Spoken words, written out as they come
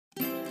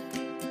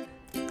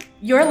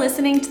You're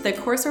listening to the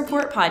Course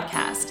Report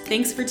podcast.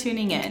 Thanks for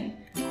tuning in.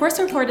 Course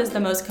Report is the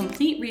most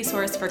complete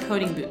resource for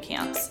coding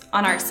bootcamps.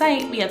 On our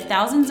site, we have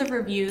thousands of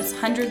reviews,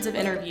 hundreds of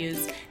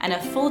interviews, and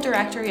a full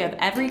directory of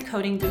every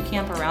coding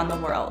bootcamp around the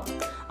world.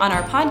 On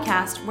our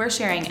podcast, we're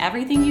sharing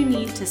everything you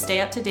need to stay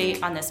up to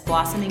date on this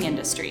blossoming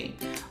industry.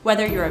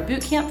 Whether you're a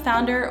bootcamp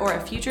founder or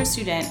a future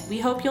student,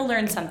 we hope you'll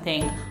learn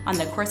something on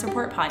the Course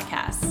Report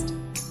podcast.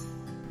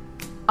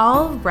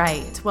 All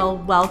right, well,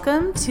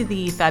 welcome to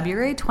the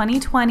February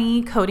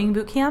 2020 Coding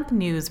Bootcamp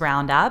News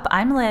Roundup.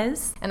 I'm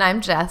Liz. And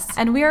I'm Jess.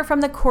 And we are from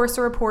the Course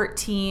Report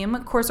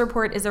team. Course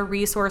Report is a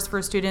resource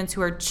for students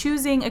who are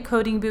choosing a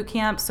coding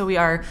bootcamp, so we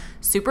are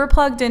super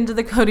plugged into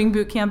the coding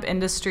bootcamp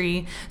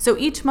industry. So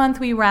each month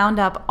we round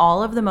up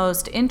all of the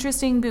most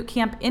interesting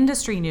bootcamp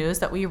industry news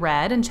that we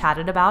read and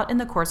chatted about in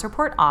the Course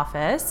Report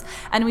office,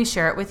 and we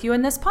share it with you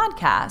in this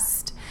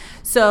podcast.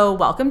 So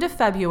welcome to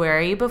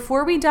February.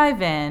 Before we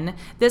dive in,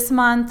 this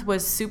month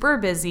was super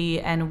busy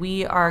and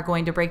we are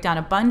going to break down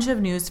a bunch of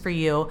news for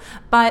you.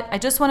 But I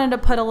just wanted to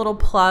put a little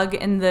plug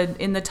in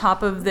the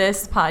top of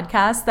this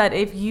podcast that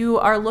if you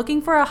are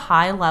looking for a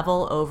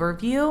high-level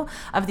overview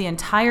of the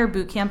entire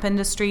bootcamp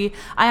industry,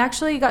 I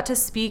actually got to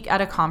speak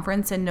at a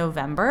conference in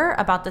November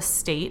about the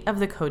state of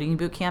the coding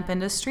bootcamp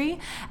industry,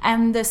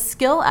 and the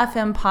Skill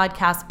FM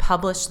podcast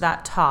published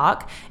that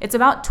talk. It's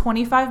about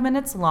 25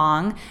 minutes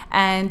long,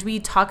 and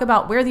we talk about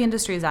where the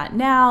industry is at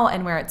now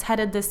and where it's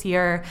headed this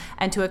year.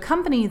 And to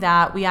accompany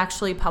that, we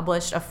actually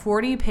published a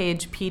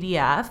 40-page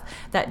PDF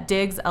that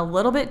digs a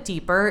little bit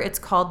deeper. It's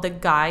called The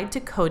Guide to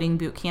Coding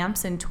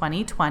Bootcamps in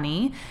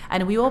 2020,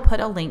 and we will put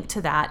a link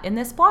to that in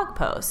this blog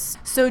post.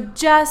 So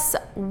Jess,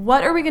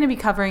 what are we going to be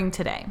covering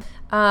today?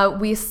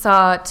 We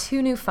saw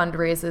 2 new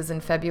fundraisers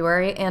in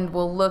February, and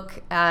we'll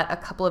look at a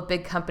couple of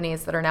big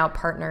companies that are now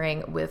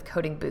partnering with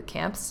coding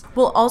bootcamps.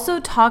 We'll also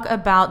talk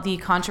about the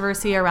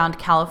controversy around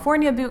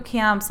California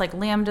bootcamps like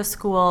Lambda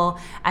School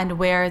and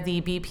where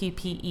the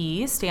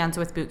BPPE stands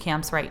with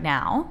bootcamps right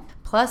now.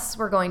 Plus,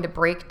 we're going to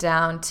break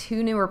down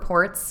 2 new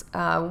reports,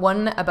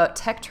 one about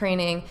tech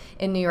training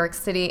in New York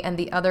City and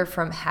the other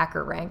from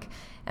HackerRank.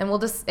 And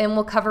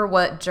we'll cover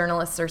what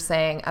journalists are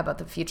saying about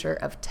the future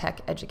of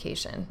tech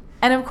education.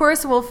 And of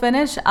course, we'll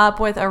finish up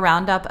with a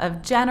roundup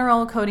of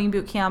general coding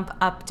bootcamp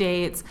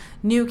updates,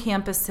 new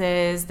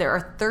campuses. There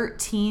are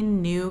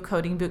 13 new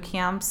coding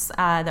bootcamps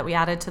that we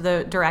added to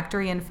the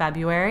directory in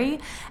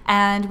February.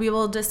 And we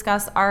will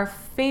discuss our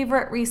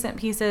favorite recent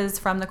pieces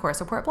from the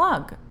Course Report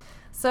blog.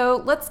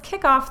 So let's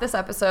kick off this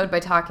episode by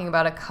talking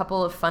about a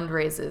couple of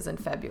fundraisers in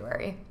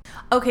February.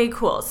 Okay,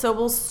 cool. So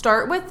we'll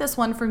start with this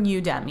one from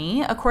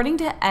Udemy. According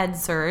to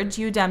EdSurge,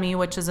 Udemy,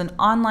 which is an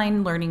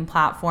online learning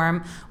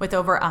platform with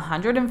over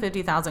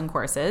 150,000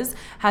 courses,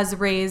 has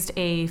raised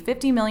a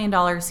 $50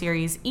 million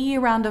Series E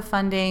round of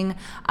funding,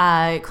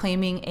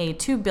 claiming a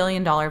 $2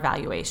 billion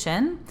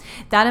valuation.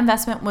 That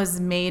investment was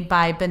made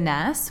by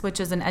Benesse, which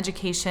is an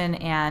education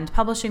and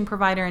publishing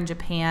provider in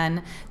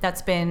Japan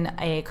that's been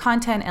a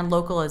content and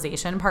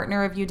localization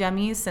partner of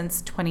Udemy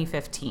since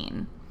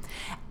 2015.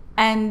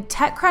 And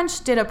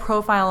TechCrunch did a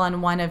profile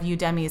on one of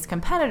Udemy's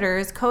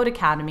competitors,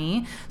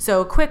 Codecademy.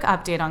 So quick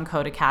update on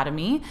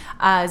Codecademy.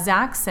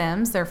 Zach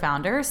Sims, their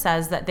founder,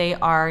 says that they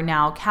are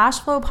now cash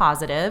flow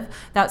positive.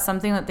 That's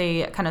something that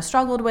they kind of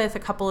struggled with a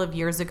couple of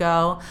years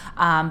ago,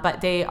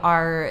 but they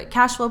are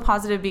cash flow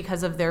positive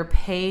because of their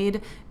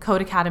paid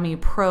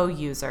Codecademy Pro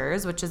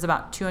users, which is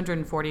about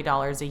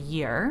 $240 a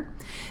year.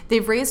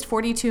 They've raised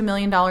 $42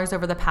 million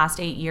over the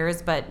past 8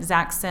 years, but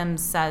Zach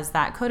Sims says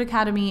that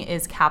Codecademy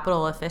is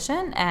capital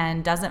efficient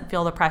and doesn't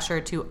feel the pressure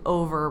to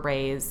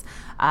over-raise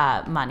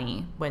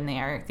money when they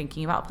are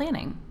thinking about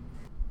planning.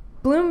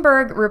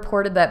 Bloomberg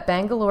reported that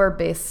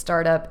Bangalore-based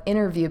startup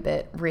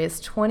InterviewBit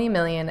raised $20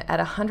 million at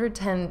a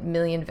 $110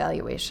 million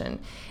valuation.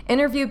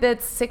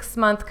 InterviewBit's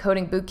 6-month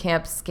coding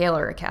bootcamp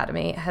Scalar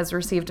Academy has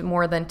received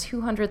more than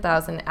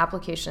 200,000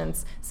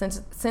 applications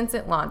since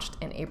it launched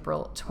in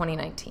April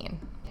 2019.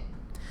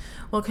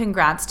 Well,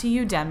 congrats to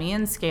Udemy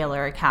and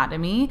Scalar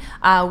Academy.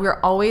 We're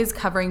always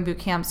covering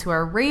bootcamps who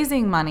are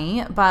raising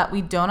money, but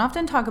we don't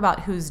often talk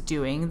about who's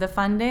doing the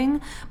funding.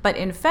 But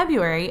in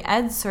February,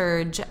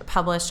 EdSurge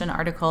published an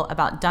article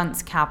about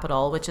Dunce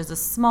Capital, which is a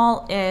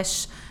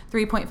small-ish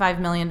 $3.5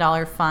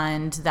 million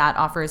fund that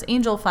offers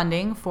angel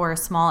funding for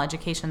small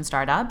education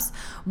startups.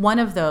 One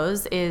of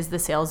those is the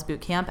Sales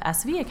Bootcamp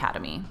SV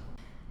Academy.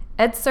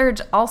 EdSurge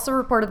also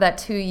reported that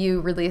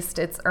 2U released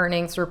its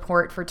earnings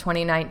report for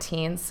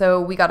 2019, so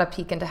we got a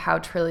peek into how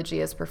Trilogy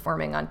is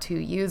performing on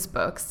 2U's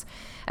books.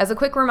 As a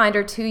quick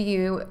reminder,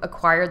 2U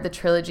acquired the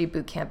Trilogy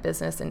Bootcamp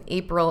business in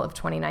April of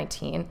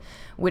 2019,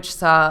 which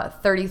saw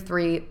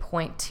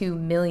 $33.2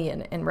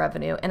 million in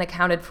revenue and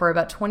accounted for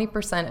about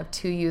 20% of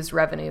 2U's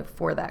revenue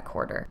for that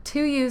quarter.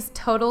 2U's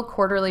total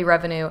quarterly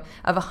revenue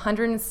of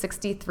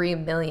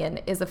 $163 million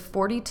is a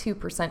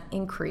 42%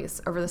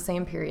 increase over the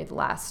same period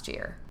last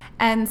year.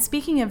 And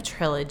speaking of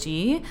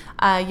Trilogy,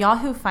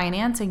 Yahoo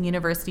Finance and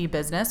University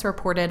Business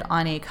reported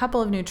on a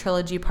couple of new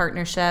Trilogy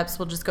partnerships.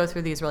 We'll just go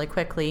through these really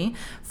quickly.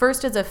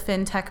 First is a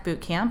FinTech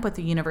bootcamp with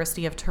the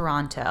University of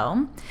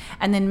Toronto.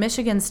 And then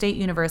Michigan State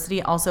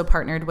University also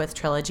partnered with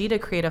Trilogy to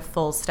create a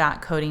full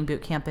stack coding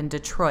bootcamp in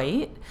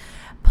Detroit.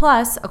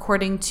 Plus,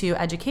 according to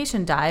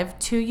Education Dive,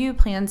 2U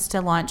plans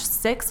to launch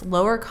 6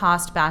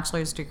 lower-cost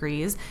bachelor's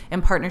degrees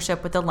in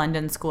partnership with the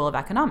London School of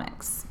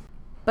Economics.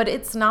 But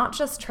it's not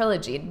just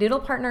Trilogy. Noodle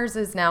Partners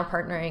is now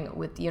partnering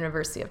with the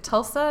University of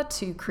Tulsa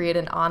to create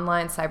an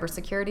online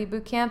cybersecurity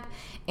bootcamp,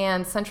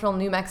 and Central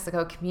New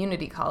Mexico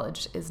Community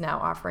College is now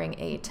offering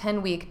a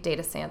 10-week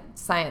data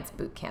science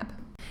bootcamp.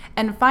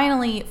 And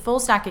finally, Full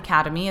Stack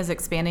Academy is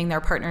expanding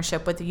their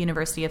partnership with the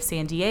University of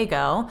San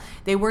Diego.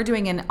 They were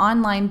doing an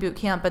online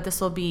bootcamp, but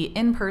this will be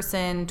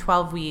in-person,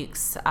 12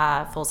 weeks,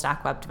 full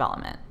stack web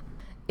development.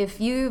 If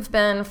you've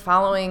been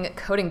following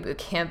coding boot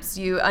camps,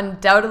 you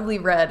undoubtedly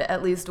read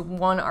at least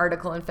one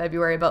article in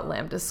February about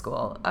Lambda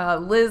School.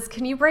 Liz,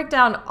 can you break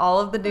down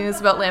all of the news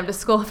about Lambda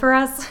School for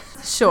us?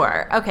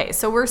 Sure. Okay,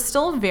 so we're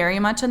still very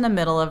much in the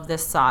middle of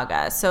this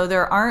saga. So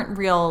there aren't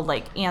real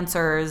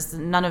answers.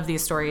 None of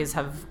these stories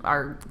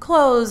are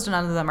closed.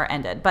 None of them are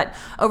ended. But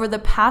over the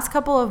past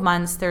couple of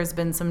months, there's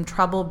been some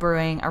trouble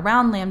brewing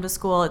around Lambda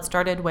School. It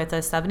started with a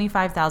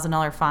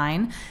 $75,000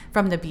 fine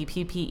from the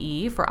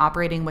BPPE for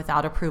operating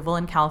without approval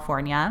in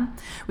California.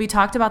 We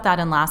talked about that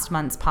in last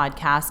month's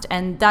podcast,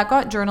 and that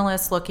got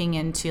journalists looking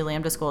into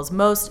Lambda School's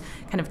most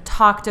kind of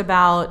talked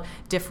about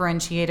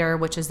differentiator,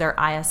 which is their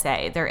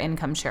ISA, their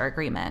income share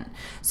agreement.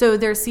 So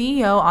their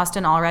CEO,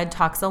 Austin Allred,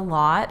 talks a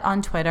lot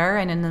on Twitter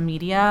and in the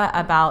media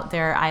about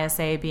their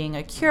ISA being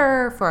a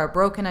cure for a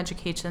broken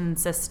education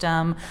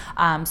system.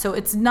 So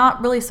it's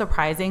not really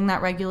surprising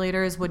that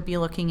regulators would be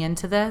looking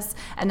into this.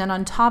 And then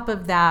on top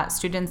of that,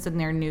 students in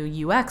their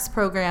new UX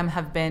program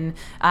have been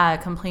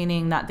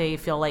complaining that they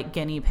feel like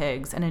guinea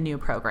pigs in a new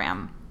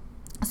program.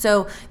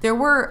 So there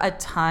were a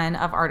ton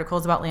of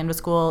articles about Lambda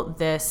School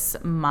this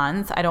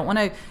month. I don't want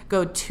to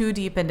go too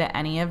deep into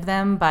any of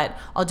them, but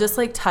I'll just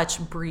touch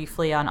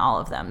briefly on all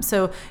of them.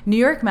 So New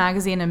York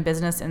Magazine and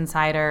Business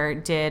Insider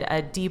did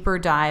a deeper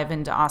dive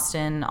into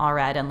Austin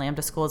Allred and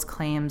Lambda School's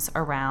claims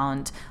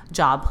around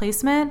job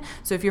placement.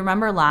 So if you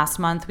remember last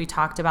month, we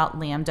talked about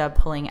Lambda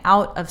pulling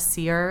out of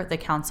CEER, the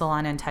Council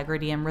on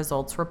Integrity and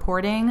Results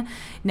Reporting.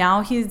 Now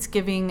he's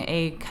giving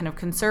a kind of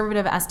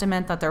conservative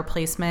estimate that their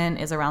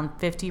placement is around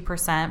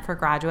 50% for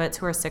graduates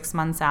who are 6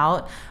 months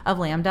out of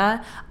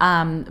Lambda.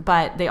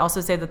 But they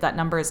also say that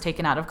number is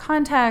taken out of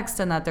context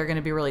and that they're going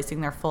to be releasing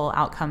their full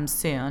outcomes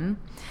soon.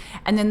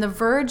 And then The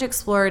Verge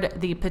explored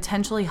the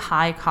potentially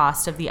high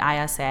cost of the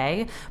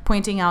ISA,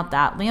 pointing out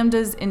that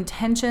Lambda's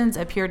intentions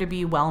appear to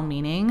be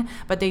well-meaning,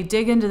 but they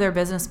dig into their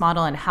business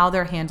model and how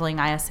they're handling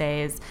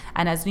ISAs.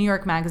 And as New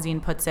York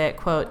Magazine puts it,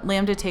 quote,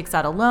 Lambda takes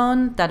out a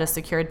loan that is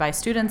secured by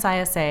students'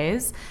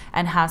 ISAs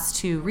and has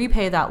to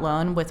repay that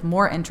loan with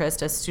more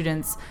interest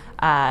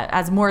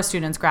as more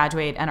students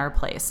graduate and are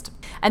placed.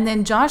 And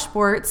then Josh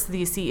Bortz,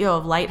 the CEO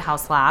of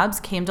Lighthouse Labs,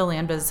 came to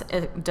Lambda's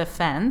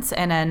defense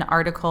in an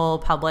article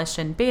published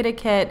in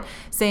BetaKit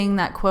saying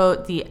that,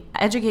 quote, the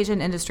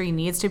education industry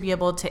needs to be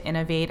able to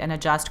innovate and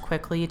adjust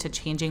quickly to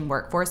changing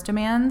workforce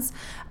demands,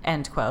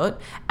 end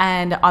quote.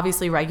 And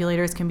obviously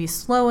regulators can be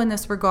slow in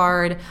this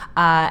regard,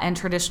 and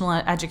traditional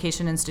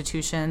education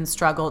institutions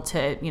struggle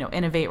to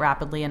innovate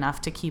rapidly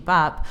enough to keep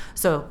up.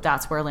 So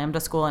that's where Lambda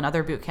School and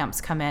other boot camps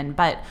come in.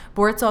 But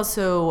Bortz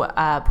also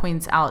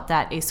points out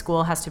that a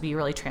school has to be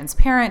really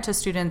transparent to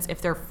students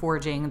if they're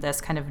forging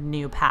this kind of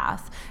new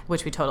path,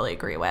 which we totally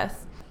agree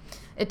with.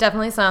 It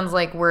definitely sounds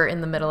like we're in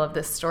the middle of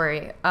this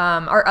story.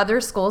 Are other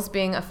schools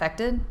being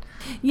affected?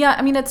 Yeah,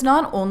 I mean, it's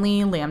not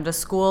only Lambda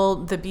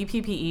School. The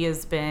BPPE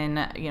has been,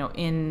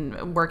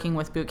 in working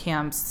with boot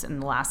camps in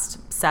the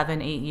last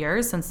 7-8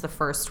 years since the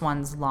first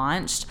ones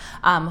launched.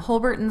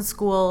 Holberton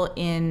School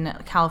in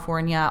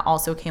California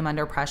also came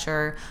under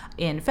pressure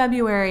in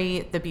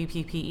February. The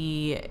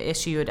BPPE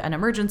issued an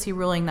emergency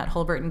ruling that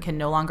Holberton can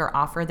no longer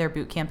offer their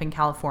boot camp in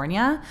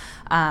California.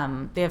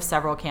 They have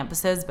several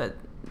campuses, but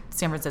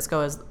San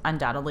Francisco is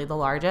undoubtedly the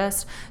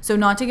largest. So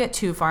not to get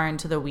too far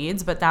into the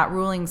weeds, but that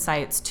ruling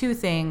cites two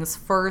things.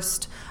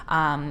 First,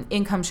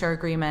 income share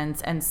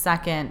agreements, and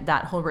second,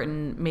 that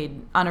Holberton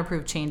made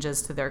unapproved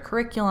changes to their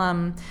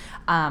curriculum.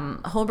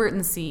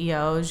 Holberton's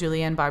CEO,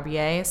 Julien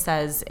Barbier,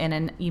 says in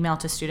an email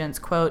to students,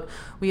 quote,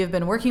 we have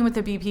been working with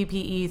the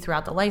BPPE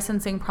throughout the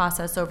licensing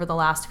process over the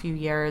last few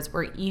years.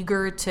 We're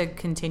eager to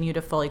continue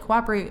to fully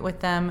cooperate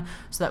with them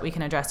so that we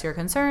can address your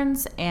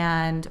concerns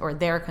or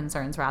their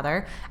concerns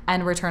rather,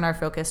 and return our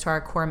focus to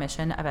our core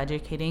mission of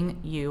educating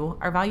you,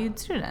 our valued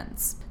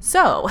students.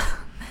 So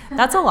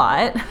that's a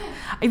lot.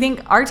 I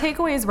think our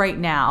takeaways right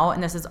now,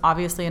 and this is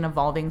obviously an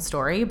evolving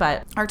story,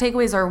 but our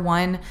takeaways are,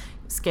 one,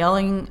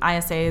 scaling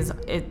ISAs,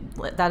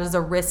 that is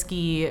a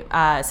risky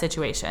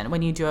situation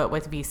when you do it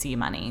with VC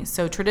money.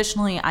 So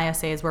traditionally,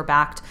 ISAs were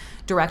backed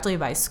directly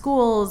by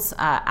schools.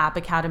 App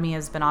Academy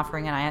has been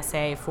offering an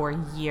ISA for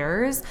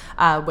years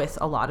with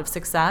a lot of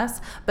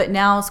success. But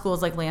now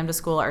schools like Lambda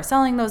School are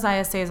selling those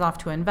ISAs off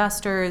to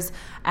investors.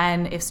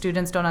 And if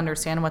students don't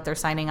understand what they're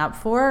signing up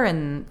for,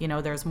 and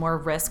there's more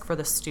risk for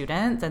the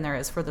student than there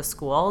is for the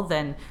school,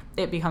 then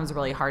it becomes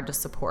really hard to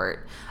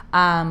support.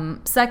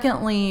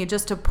 Secondly,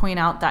 just to point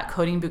out that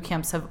coding boot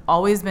camps have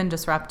always been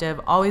disruptive,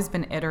 always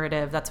been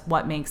iterative. That's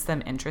what makes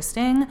them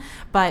interesting.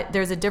 But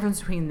there's a difference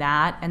between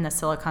that and the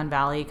Silicon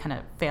Valley kind of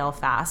fail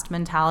fast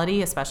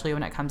mentality, especially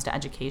when it comes to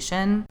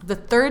education. The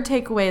third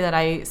takeaway that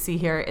I see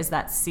here is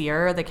that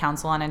CIR, the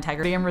Council on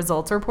Integrity and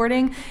Results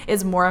Reporting,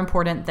 is more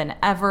important than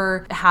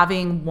ever.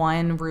 Having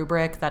one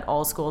rubric that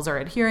all schools are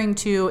adhering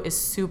to is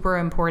super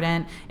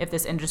important if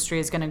this industry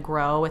is going to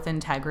grow with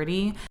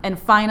integrity. And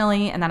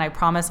finally, and then I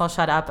promise I'll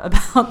shut up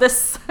about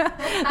this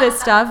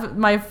stuff,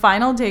 my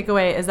final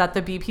takeaway is that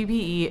the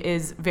BPPE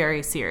is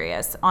very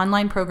serious.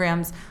 Online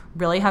programs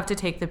really have to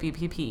take the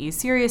BPPE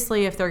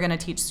seriously if they're going to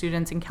teach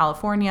students in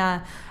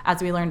California. As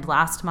we learned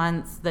last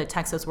month, the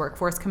Texas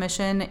Workforce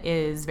Commission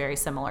is very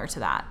similar to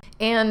that.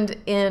 And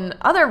in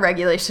other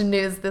regulation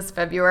news this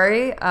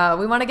February,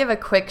 we want to give a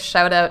quick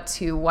shout out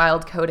to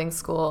Wild Coding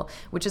School,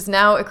 which is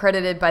now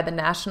accredited by the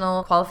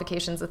National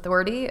Qualifications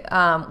Authority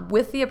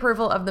with the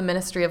approval of the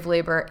Ministry of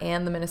Labor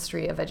and the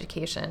Ministry of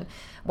Education.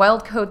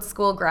 Wild Code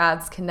School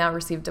grads can now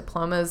receive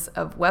diplomas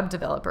of web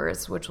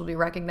developers, which will be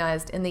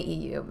recognized in the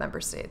EU member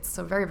states.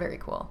 So very, very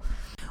cool.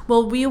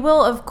 Well, we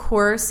will, of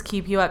course,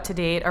 keep you up to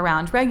date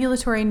around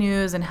regulatory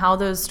news and how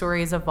those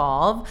stories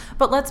evolve.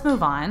 But let's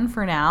move on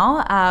for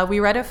now. We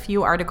read a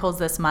few articles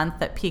this month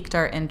that piqued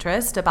our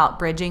interest about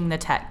bridging the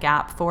tech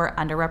gap for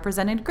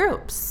underrepresented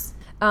groups.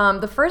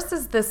 The first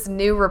is this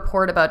new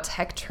report about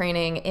tech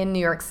training in New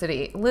York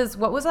City. Liz,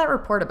 what was that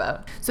report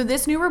about? So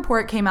this new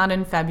report came out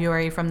in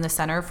February from the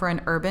Center for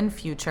an Urban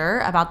Future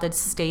about the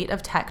state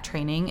of tech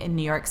training in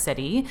New York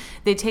City.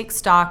 They take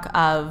stock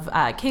of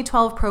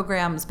K-12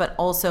 programs, but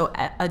also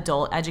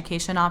adult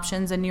education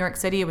options in New York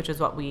City, which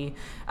is what we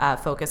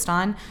focused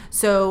on.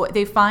 So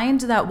they find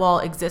that while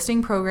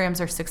existing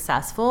programs are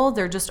successful,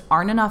 there just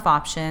aren't enough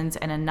options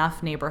in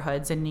enough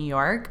neighborhoods in New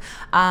York.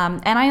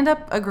 And I end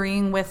up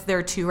agreeing with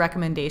their two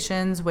recommendations,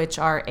 which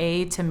are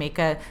A, to make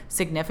a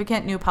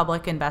significant new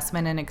public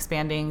investment in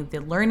expanding the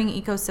learning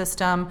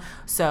ecosystem.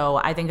 So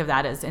I think of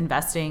that as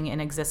investing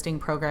in existing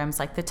programs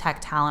like the Tech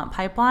Talent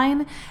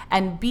Pipeline,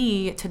 and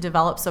B, to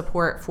develop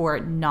support for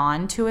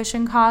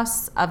non-tuition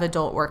costs of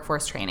adult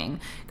workforce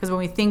training. Because when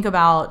we think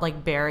about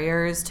like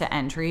barriers to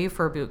entry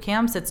for boot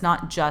camps, it's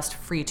not just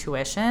free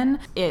tuition.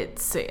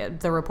 It's,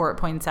 the report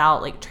points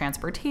out, like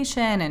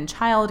transportation and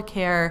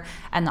childcare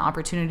and the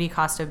opportunity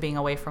cost of being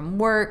away from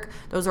work.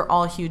 Those are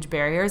all huge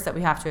barriers that we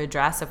have to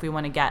address if we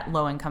want to get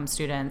low-income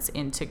students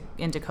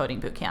into coding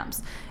boot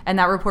camps. And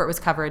that report was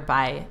covered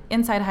by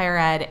Inside Higher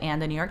Ed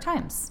and the New York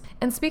Times.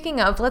 And speaking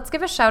of, let's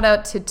give a shout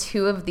out to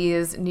two of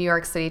these New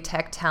York City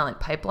Tech Talent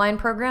Pipeline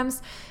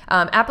programs.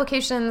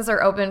 Applications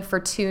are open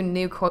for two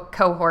new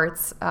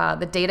cohorts,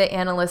 the Data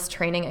Analyst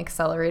Training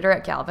Accelerator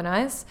at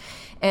Galvanize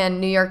and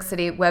New York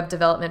City Web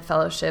Development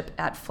Fellowship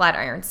at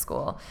Flatiron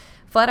School.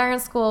 Flatiron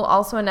School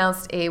also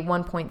announced a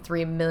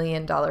 $1.3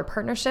 million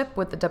partnership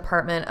with the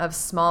Department of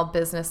Small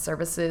Business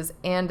Services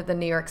and the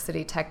New York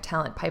City Tech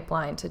Talent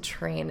Pipeline to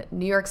train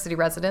New York City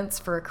residents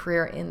for a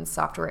career in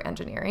software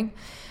engineering.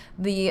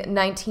 The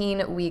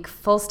 19-week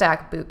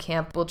full-stack boot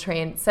camp will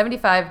train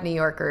 75 New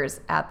Yorkers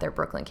at their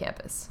Brooklyn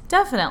campus.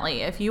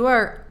 Definitely. If you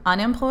are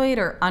unemployed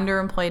or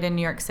underemployed in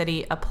New York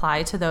City,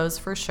 apply to those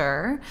for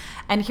sure.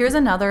 And here's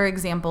another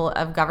example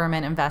of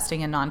government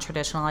investing in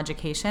non-traditional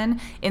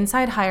education.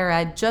 Inside Higher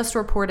Ed just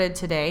reported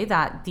today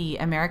that the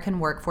American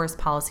Workforce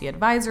Policy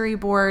Advisory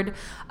Board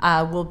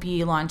will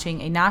be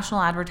launching a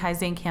national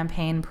advertising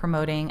campaign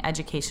promoting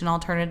education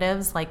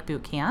alternatives like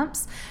boot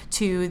camps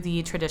to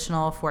the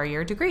traditional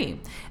four-year degree.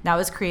 That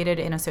was created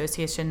in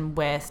association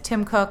with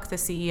Tim Cook, the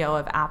CEO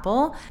of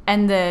Apple,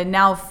 and the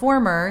now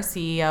former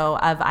CEO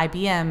of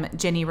IBM,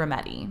 Ginny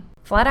Rometty.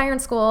 Flatiron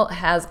School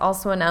has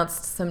also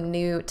announced some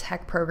new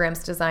tech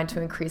programs designed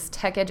to increase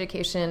tech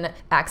education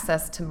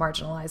access to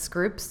marginalized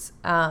groups.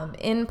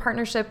 In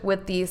partnership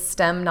with the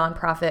STEM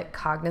nonprofit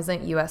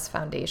Cognizant US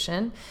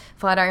Foundation,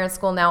 Flatiron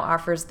School now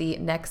offers the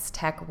Next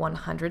Tech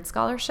 100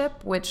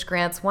 Scholarship, which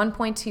grants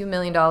 $1.2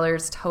 million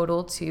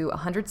total to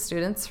 100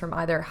 students from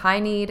either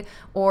high-need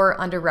or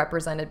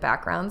underrepresented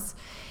backgrounds.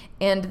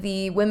 And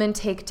the Women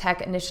Take Tech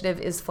initiative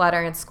is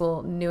Flatiron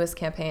School's newest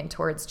campaign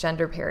towards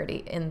gender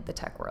parity in the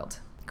tech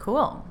world.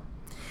 Cool.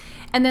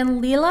 And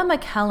then Leila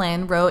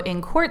McKellen wrote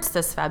in Quartz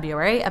this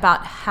February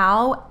about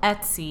how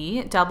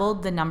Etsy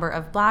doubled the number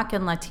of Black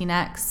and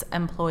Latinx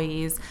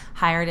employees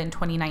hired in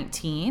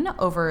 2019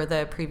 over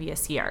the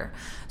previous year.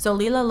 So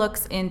Leila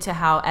looks into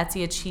how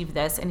Etsy achieved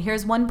this, and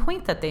here's one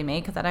point that they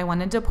make that I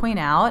wanted to point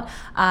out.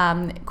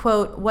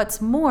 Quote,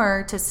 "What's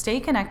more, to stay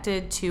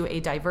connected to a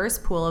diverse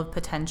pool of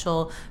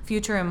potential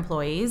future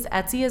employees,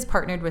 Etsy has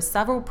partnered with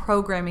several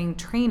programming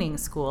training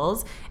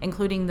schools,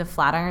 including the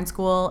Flatiron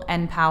School,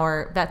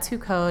 NPower,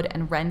 Vet2Code,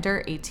 and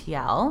Render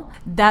ATL,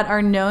 that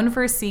are known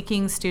for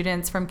seeking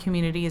students from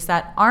communities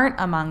that aren't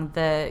among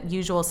the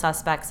usual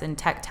suspects in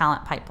tech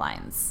talent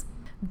pipelines."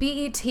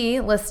 BET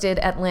listed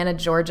Atlanta,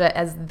 Georgia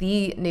as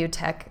the new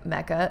tech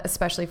mecca,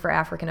 especially for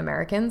African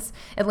Americans.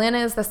 Atlanta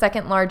is the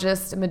second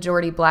largest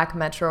majority Black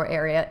metro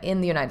area in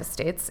the United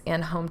States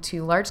and home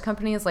to large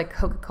companies like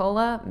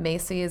Coca-Cola,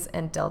 Macy's,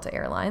 and Delta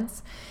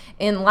Airlines.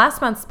 In last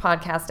month's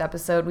podcast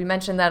episode, we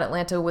mentioned that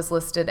Atlanta was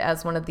listed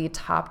as one of the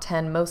top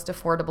 10 most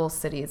affordable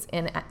cities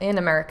in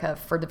America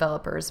for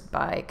developers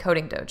by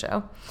Coding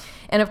Dojo.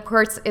 And of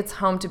course, it's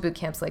home to boot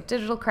camps like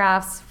Digital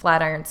Crafts,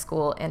 Flatiron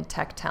School, and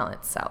Tech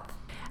Talent South.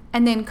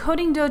 And then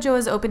Coding Dojo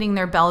is opening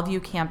their Bellevue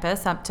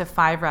campus up to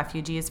 5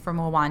 refugees from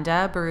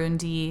Rwanda,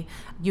 Burundi,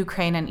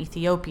 Ukraine, and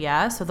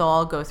Ethiopia. So they'll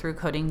all go through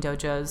Coding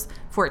Dojo's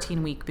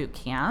 14-week boot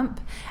camp.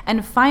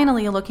 And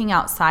finally, looking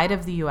outside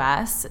of the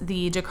U.S.,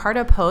 the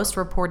Jakarta Post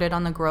reported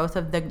on the growth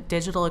of the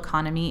digital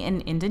economy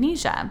in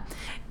Indonesia.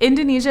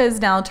 Indonesia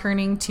is now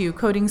turning to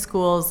coding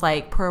schools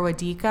like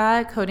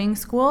Purwadika Coding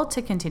School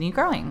to continue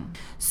growing.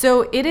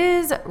 So it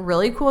is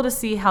really cool to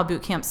see how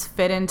boot camps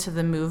fit into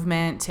the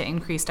movement to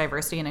increase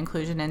diversity and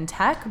inclusion in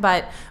tech.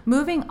 But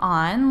moving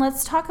on,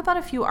 let's talk about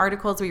a few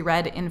articles we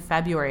read in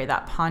February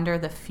that ponder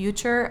the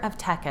future of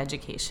tech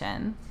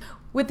education.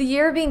 With the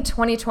year being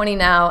 2020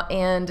 now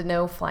and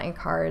no flying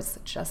cars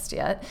just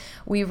yet,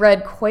 we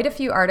read quite a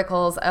few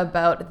articles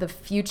about the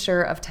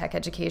future of tech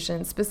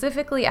education,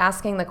 specifically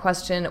asking the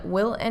question,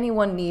 will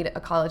anyone need a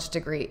college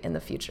degree in the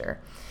future?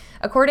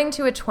 According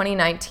to a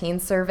 2019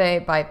 survey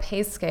by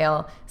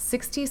PayScale,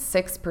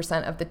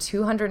 66% of the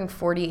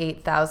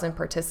 248,000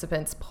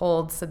 participants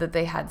polled said that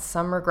they had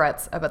some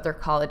regrets about their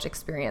college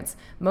experience,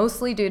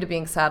 mostly due to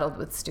being saddled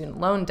with student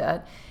loan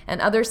debt,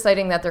 and others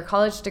citing that their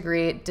college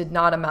degree did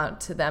not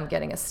amount to them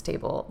getting a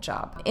stable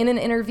job. In an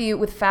interview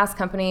with Fast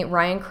Company,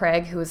 Ryan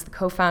Craig, who is the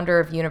co-founder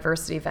of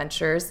University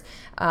Ventures,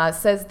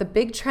 says the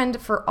big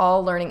trend for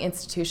all learning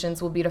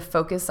institutions will be to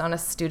focus on a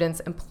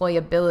student's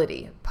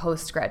employability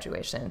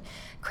post-graduation.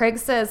 Craig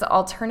says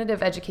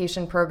alternative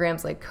education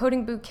programs like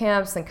coding boot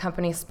camps and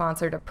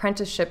company-sponsored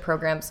apprenticeship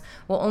programs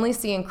will only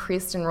see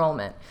increased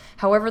enrollment.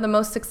 However, the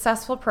most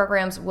successful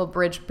programs will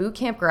bridge boot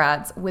camp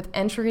grads with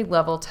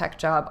entry-level tech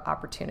job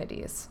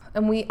opportunities.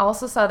 And we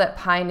also saw that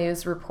Pi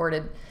News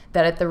reported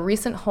that at the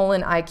recent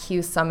Holon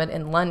IQ Summit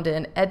in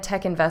London,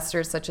 EdTech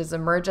investors such as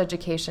Emerge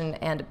Education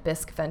and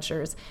Bisque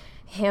Ventures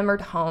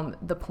hammered home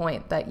the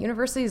point that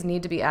universities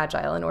need to be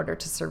agile in order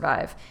to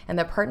survive, and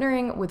that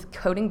partnering with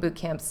coding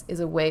bootcamps is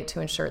a way to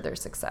ensure their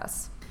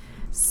success.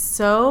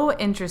 So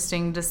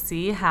interesting to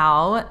see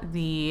how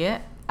the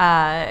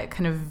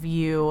kind of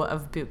view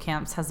of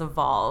bootcamps has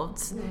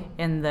evolved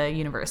in the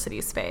university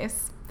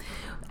space.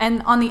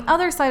 And on the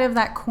other side of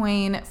that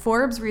coin,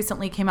 Forbes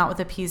recently came out with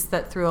a piece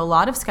that threw a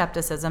lot of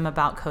skepticism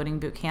about coding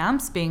boot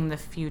camps being the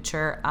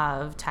future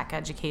of tech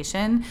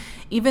education.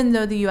 Even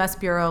though the U.S.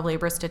 Bureau of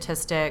Labor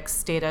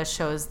Statistics data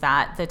shows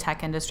that the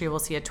tech industry will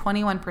see a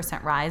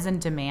 21% rise in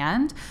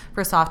demand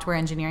for software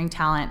engineering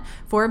talent,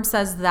 Forbes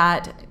says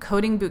that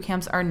coding boot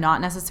camps are not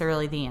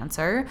necessarily the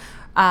answer.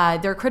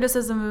 Their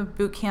criticism of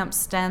boot camp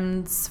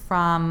stems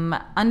from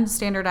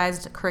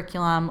unstandardized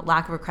curriculum,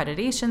 lack of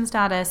accreditation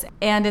status,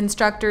 and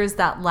instructors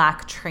that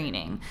lack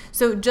training.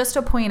 So just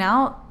to point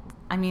out,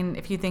 I mean,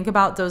 if you think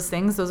about those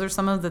things, those are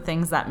some of the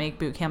things that make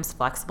boot camps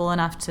flexible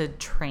enough to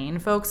train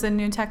folks in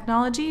new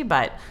technology,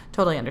 but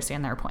totally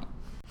understand their point.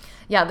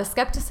 Yeah, the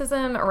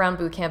skepticism around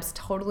boot camps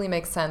totally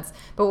makes sense,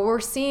 but what we're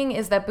seeing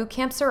is that boot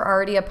camps are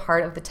already a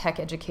part of the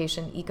tech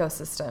education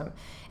ecosystem,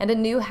 and a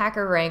new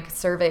HackerRank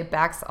survey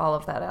backs all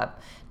of that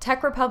up.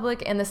 Tech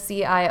Republic and the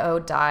CIO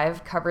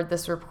Dive covered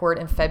this report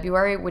in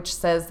February, which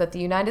says that the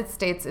United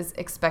States is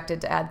expected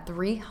to add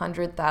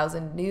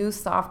 300,000 new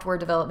software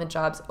development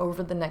jobs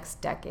over the next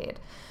decade.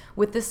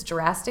 With this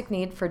drastic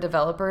need for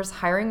developers,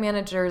 hiring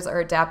managers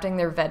are adapting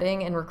their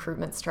vetting and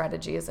recruitment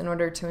strategies in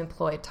order to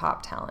employ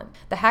top talent.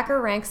 The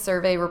HackerRank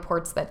survey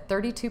reports that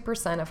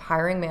 32% of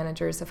hiring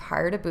managers have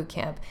hired a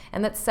bootcamp,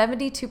 and that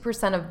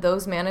 72% of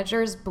those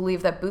managers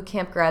believe that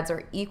bootcamp grads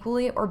are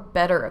equally or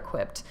better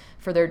equipped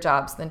for their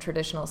jobs than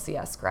traditional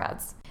CS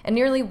grads. and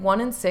nearly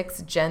 1 in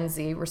 6 Gen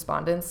Z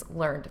respondents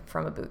learned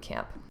from a boot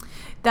camp.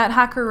 That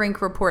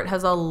HackerRank report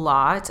has a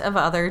lot of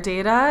other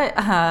data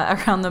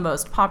around the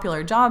most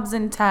popular jobs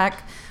in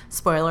tech.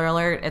 Spoiler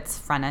alert, it's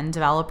front-end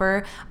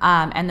developer,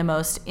 and the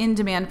most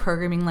in-demand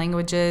programming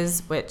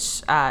languages,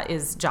 which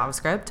is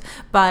JavaScript.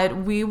 But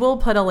we will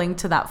put a link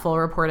to that full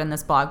report in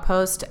this blog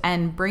post.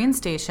 And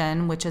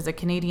BrainStation, which is a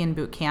Canadian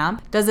boot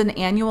camp, does an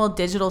annual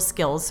digital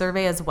skills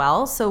survey as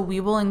well. So we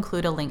will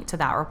include a link to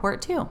that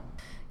report too.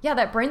 Yeah,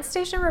 that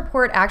BrainStation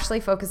report actually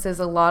focuses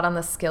a lot on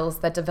the skills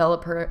that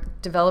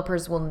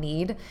developers will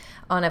need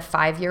on a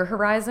 5-year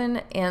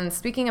horizon. And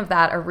speaking of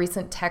that, a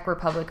recent Tech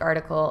Republic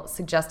article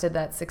suggested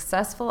that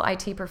successful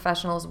IT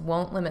professionals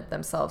won't limit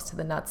themselves to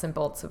the nuts and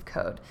bolts of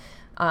code.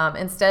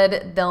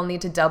 Instead, they'll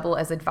need to double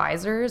as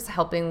advisors,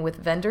 helping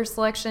with vendor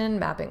selection,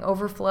 mapping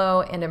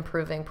overflow, and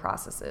improving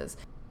processes.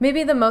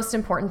 Maybe the most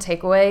important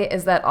takeaway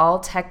is that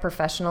all tech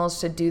professionals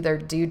should do their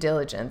due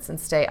diligence and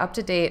stay up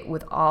to date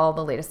with all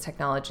the latest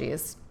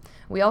technologies.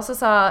 We also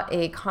saw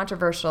a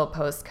controversial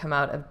post come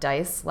out of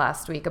DICE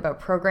last week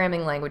about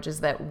programming languages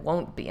that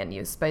won't be in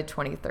use by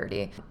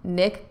 2030.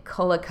 Nick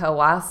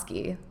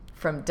Kolakowski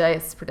from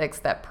DICE predicts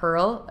that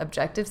Perl,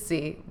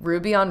 Objective-C,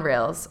 Ruby on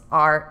Rails,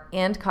 R,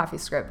 and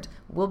CoffeeScript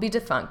will be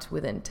defunct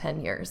within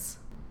 10 years.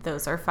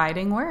 Those are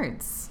fighting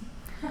words.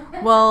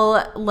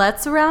 Well,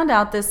 let's round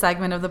out this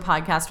segment of the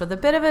podcast with a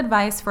bit of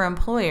advice for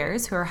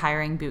employers who are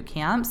hiring boot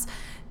camps.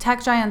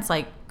 Tech giants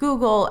like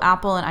Google,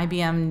 Apple, and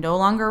IBM no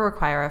longer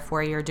require a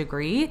 4-year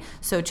degree,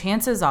 so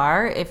chances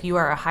are, if you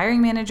are a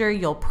hiring manager,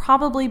 you'll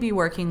probably be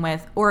working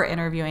with or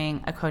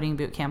interviewing a coding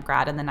bootcamp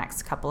grad in the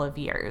next couple of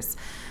years.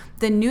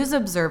 The News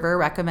Observer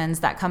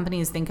recommends that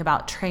companies think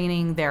about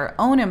training their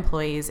own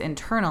employees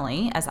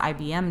internally, as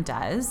IBM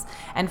does.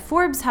 And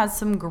Forbes has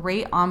some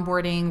great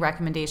onboarding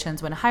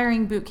recommendations when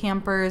hiring boot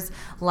campers,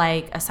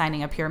 like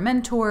assigning a peer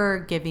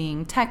mentor,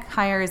 giving tech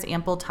hires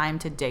ample time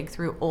to dig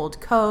through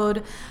old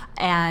code,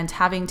 and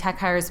having tech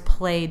hires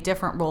play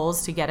different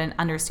roles to get an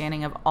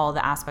understanding of all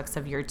the aspects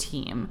of your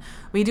team.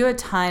 We do a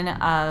ton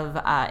of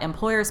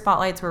employer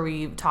spotlights where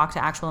we talk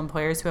to actual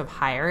employers who have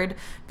hired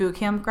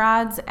bootcamp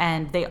grads,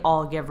 and they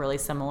all give really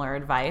similar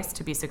advice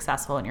to be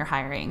successful in your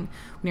hiring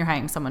when you're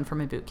hiring someone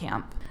from a boot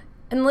camp.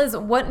 And Liz,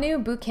 what new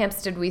boot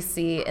camps did we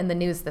see in the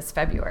news this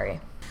February?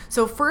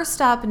 So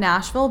first up,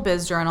 Nashville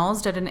Biz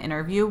Journals did an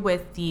interview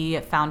with the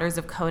founders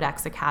of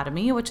Codex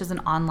Academy, which is an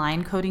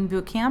online coding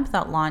boot camp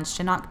that launched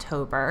in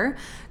October.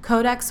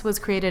 Codex was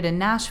created in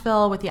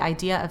Nashville with the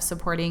idea of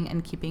supporting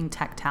and keeping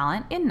tech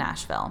talent in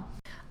Nashville.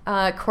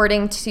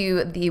 According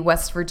to the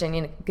West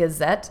Virginia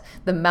Gazette,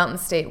 the Mountain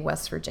State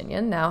West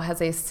Virginia now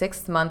has a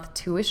 6-month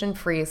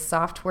tuition-free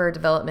software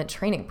development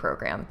training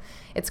program.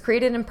 It's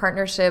created in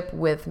partnership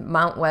with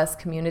Mount West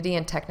Community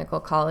and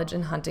Technical College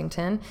in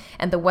Huntington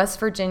and the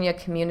West Virginia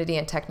Community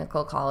and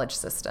Technical College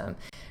system.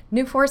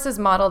 New Force is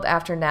modeled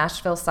after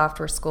Nashville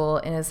Software School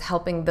and is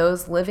helping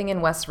those living in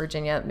West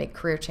Virginia make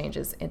career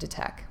changes into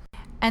tech.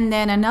 And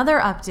then another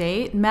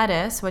update,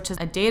 Metis, which is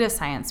a data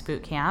science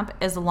boot camp,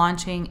 is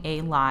launching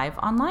a live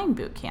online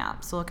boot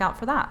camp. So look out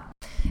for that.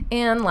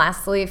 And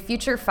lastly,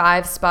 Future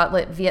 5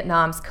 spotlit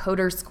Vietnam's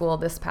Coder School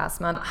this past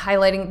month,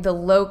 highlighting the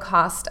low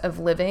cost of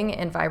living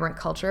and vibrant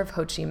culture of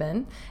Ho Chi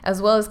Minh,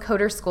 as well as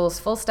Coder School's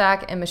full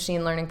stack and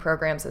machine learning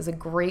programs as a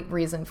great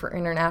reason for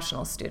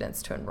international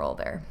students to enroll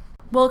there.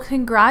 Well,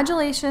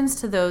 congratulations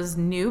to those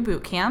new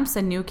boot camps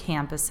and new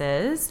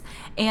campuses.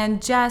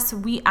 And Jess,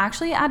 we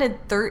actually added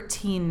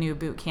 13 new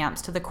boot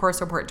camps to the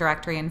course report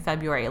directory in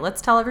February.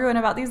 Let's tell everyone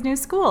about these new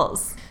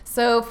schools.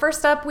 So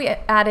first up, we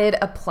added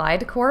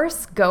Applied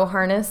Course, Go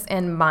Harness,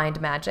 and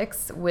Mind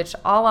Magics, which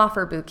all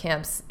offer boot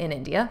camps in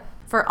India.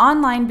 For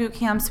online boot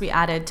camps, we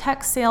added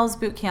Tech Sales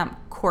Bootcamp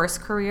Course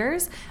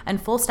Careers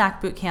and Full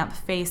Stack Bootcamp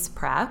Face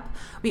Prep.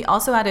 We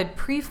also added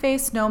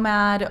Preface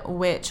Nomad,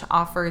 which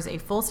offers a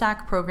full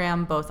stack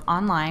program both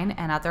online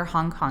and at their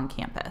Hong Kong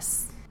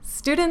campus.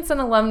 Students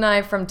and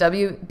alumni from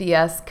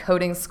WBS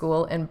Coding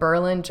School in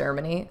Berlin,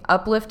 Germany,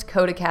 Uplift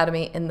Code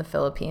Academy in the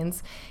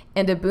Philippines,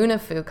 and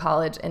Abunafu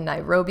College in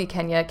Nairobi,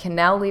 Kenya can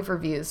now leave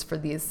reviews for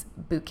these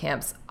boot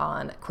camps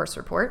on Course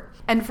Report.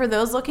 And for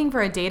those looking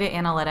for a data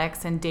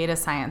analytics and data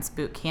science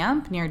boot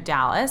camp near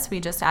Dallas, we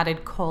just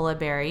added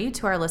Colaberry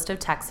to our list of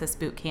Texas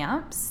boot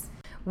camps.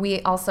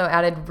 We also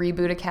added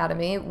Reboot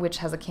Academy, which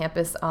has a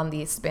campus on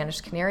the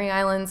Spanish Canary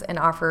Islands and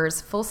offers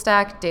full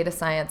stack data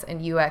science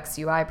and UX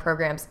UI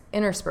programs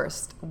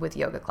interspersed with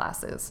yoga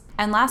classes.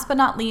 And last but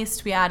not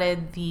least, we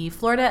added the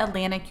Florida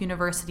Atlantic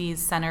University's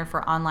Center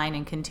for Online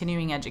and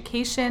Continuing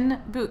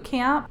Education boot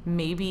camp,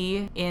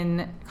 maybe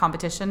in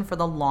competition for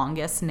the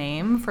longest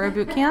name for a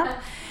boot camp,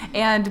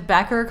 and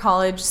Becker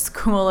College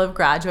School of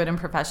Graduate and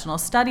Professional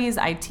Studies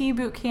IT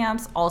boot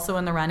camps, also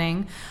in the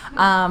running.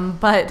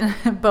 But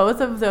both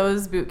of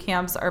those boot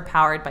camps are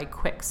powered by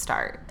Quick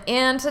Start.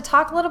 And to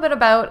talk a little bit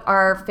about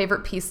our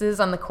favorite pieces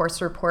on the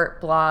Course Report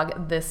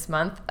blog this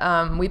month,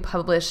 we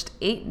published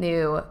 8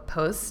 new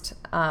posts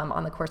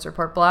on the Course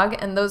Report blog,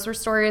 and those were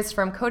stories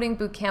from Coding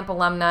Bootcamp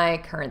alumni,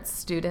 current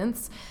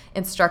students,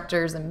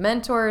 instructors and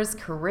mentors,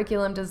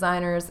 curriculum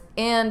designers,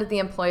 and the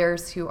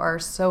employers who are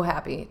so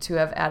happy to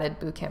have added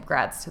bootcamp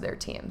grads to their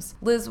teams.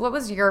 Liz, what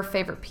was your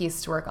favorite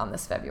piece to work on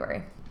this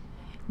February?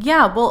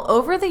 Yeah, well,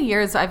 over the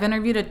years, I've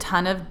interviewed a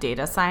ton of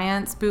data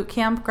science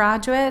bootcamp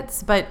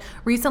graduates, but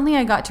recently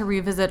I got to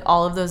revisit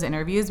all of those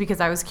interviews because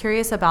I was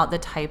curious about the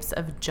types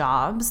of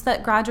jobs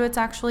that graduates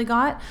actually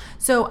got.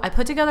 So I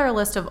put together a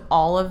list of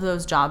all of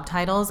those job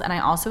titles, and I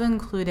also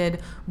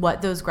included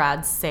what those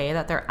grads say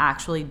that they're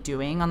actually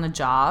doing on the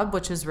job,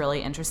 which is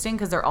really interesting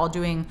because they're all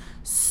doing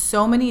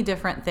so many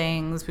different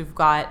things. We've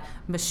got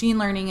machine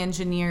learning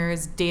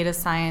engineers, data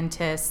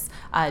scientists,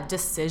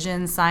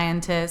 decision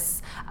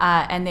scientists,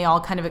 and they all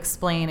kind of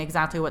explain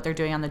exactly what they're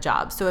doing on the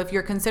job. So if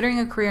you're considering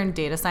a career in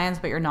data science,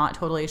 but you're not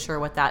totally sure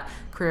what that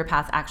career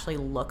path actually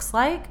looks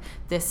like,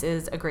 this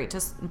is a great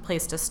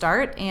place to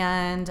start,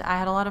 and I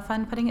had a lot of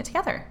fun putting it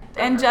together.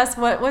 And Jess,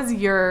 what was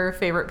your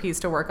favorite piece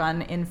to work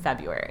on in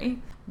February?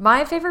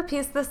 My favorite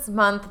piece this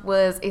month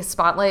was a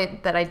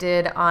spotlight that I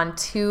did on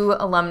 2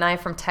 alumni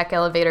from Tech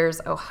Elevator's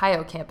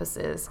Ohio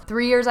campuses.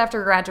 3 years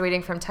after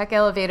graduating from Tech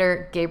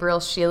Elevator, Gabriel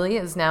Sheely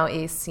is now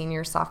a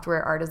senior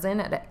software artisan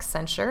at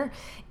Accenture,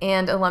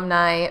 and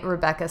alumni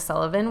Rebecca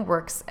Sullivan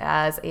works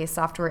as a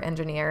software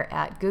engineer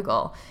at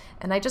Google.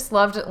 And I just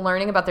loved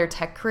learning about their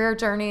tech career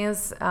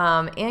journeys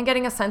and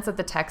getting a sense of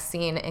the tech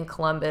scene in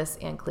Columbus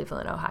and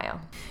Cleveland, Ohio.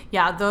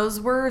 Yeah,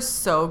 those were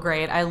so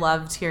great. I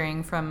loved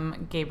hearing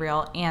from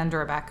Gabriel and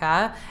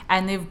Rebecca,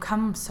 and they've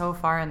come so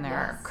far in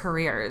their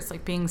careers,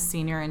 like being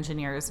senior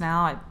engineers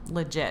now at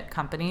legit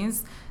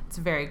companies. It's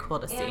very cool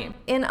to see.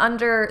 In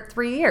under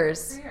 3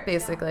 years,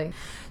 basically. Yeah.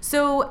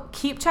 So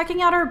keep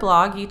checking out our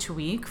blog each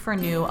week for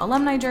new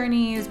alumni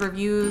journeys,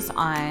 reviews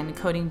on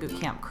Coding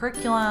Bootcamp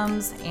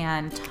curriculums,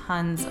 and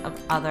tons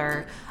of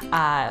other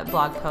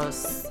blog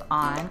posts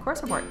on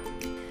Course Report.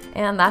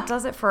 And that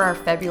does it for our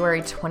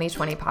February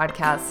 2020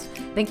 podcast.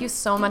 Thank you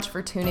so much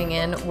for tuning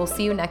in. We'll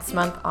see you next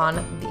month on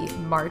the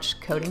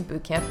March Coding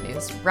Bootcamp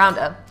News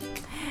Roundup.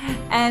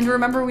 And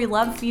remember, we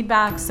love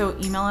feedback, so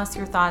email us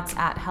your thoughts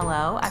at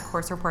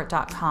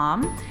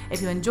hello@coursereport.com.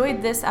 If you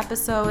enjoyed this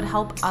episode,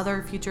 help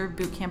other future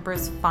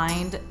bootcampers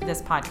find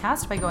this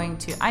podcast by going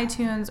to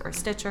iTunes or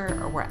Stitcher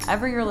or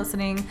wherever you're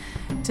listening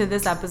to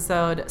this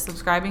episode,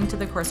 subscribing to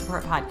the Course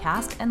Report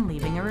podcast, and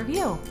leaving a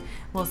review.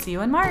 We'll see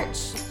you in March.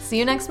 See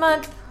you next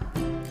month.